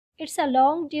It's a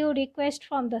long due request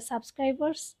from the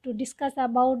subscribers to discuss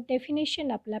about definition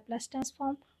of Laplace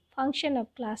transform, function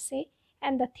of class A,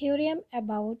 and the theorem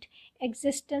about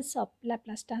existence of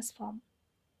Laplace transform.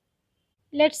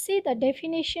 Let's see the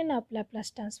definition of Laplace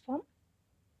transform.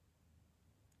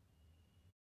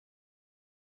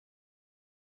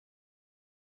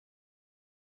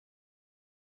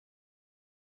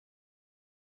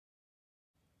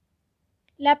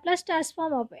 Laplace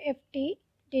transform of ft,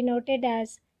 denoted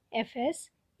as fs,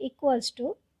 equals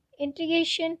to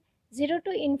integration 0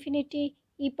 to infinity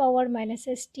e power minus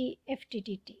st ft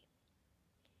dt,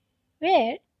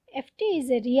 where ft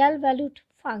is a real valued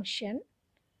function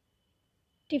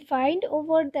defined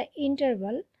over the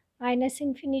interval minus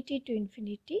infinity to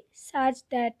infinity such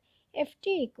that ft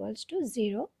equals to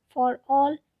 0 for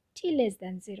all t less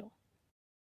than 0.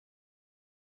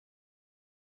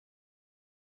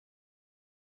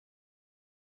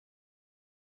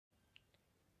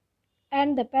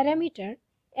 And the parameter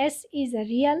s is a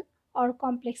real or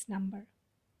complex number.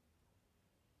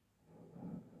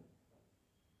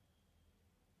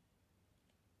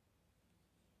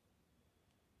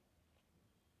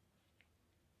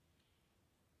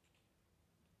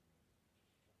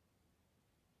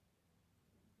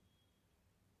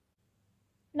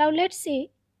 Now let's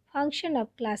see function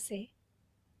of class A.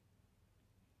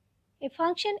 A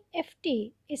function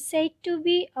ft is said to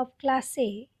be of class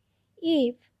A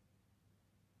if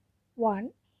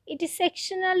 1. It is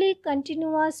sectionally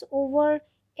continuous over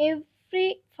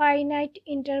every finite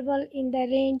interval in the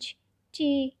range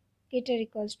t greater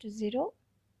equals to 0.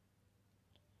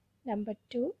 Number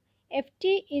 2.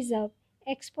 ft is of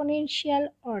exponential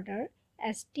order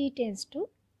as t tends to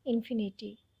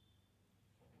infinity.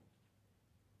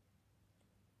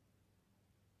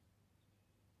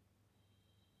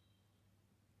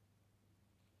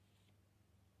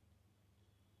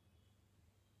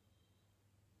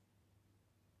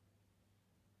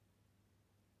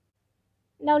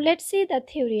 Now let's see the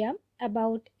theorem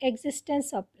about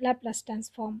existence of Laplace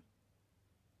transform.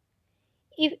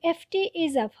 If ft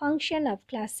is a function of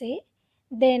class A,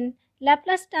 then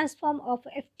Laplace transform of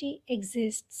ft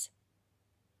exists.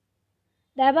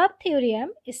 The above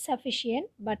theorem is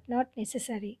sufficient but not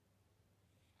necessary.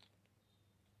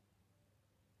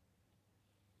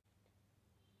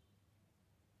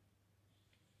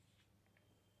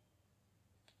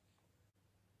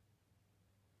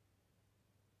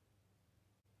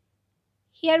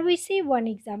 Here we see one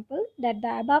example that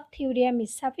the above theorem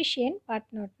is sufficient but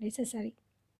not necessary.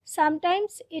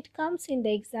 Sometimes it comes in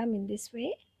the exam in this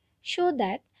way. Show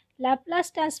that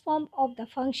Laplace transform of the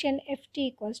function ft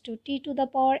equals to t to the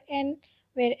power n,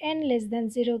 where n less than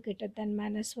 0 greater than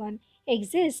minus 1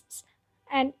 exists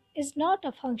and is not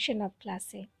a function of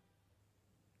class A.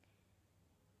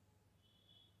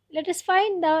 Let us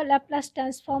find the Laplace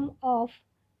transform of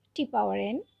t power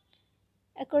n.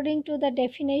 According to the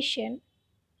definition,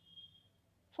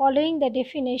 following the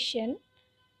definition,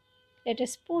 let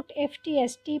us put ft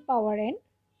as t power n.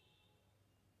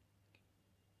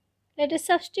 Let us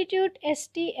substitute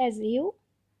st as u,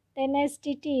 then as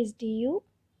dt is du.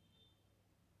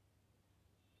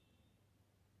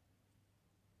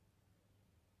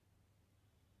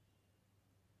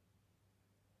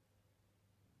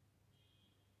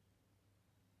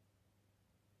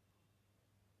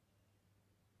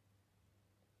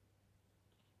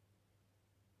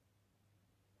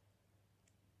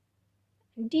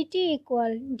 dt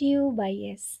equal du by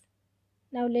s.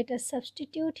 Now let us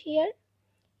substitute here.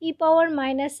 E power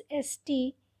minus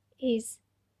st is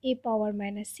e power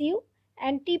minus u,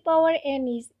 and t power n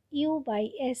is u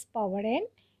by s power n,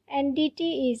 and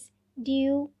dt is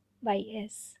du by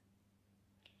s.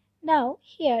 Now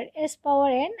here s power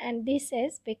n and this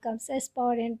s becomes s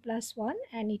power n plus 1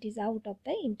 and it is out of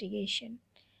the integration.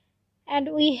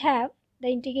 And we have the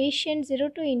integration 0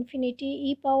 to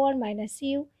infinity e power minus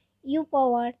u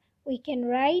power. We can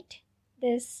write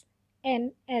this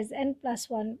n as n plus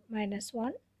 1 minus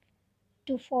 1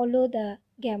 to follow the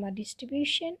gamma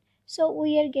distribution. So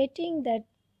we are getting the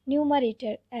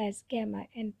numerator as gamma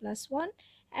n plus 1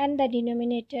 and the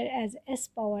denominator as s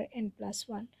power n plus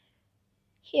 1.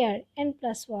 Here n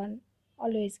plus 1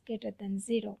 always greater than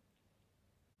 0.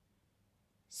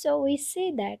 So we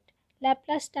say that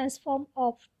Laplace transform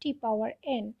of t power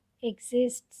n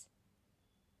exists.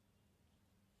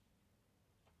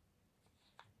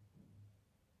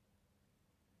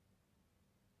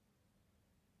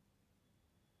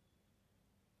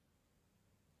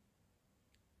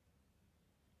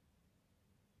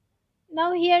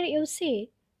 Now here you see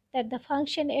that the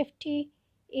function ft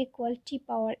equal t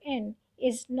power n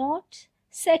is not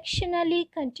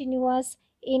sectionally continuous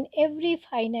in every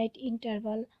finite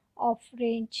interval of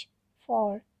range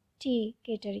for t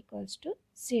greater equals to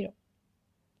 0.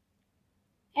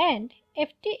 And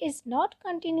ft is not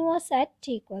continuous at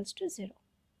t equals to 0.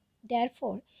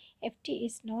 Therefore, ft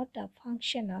is not a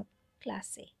function of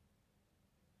class A.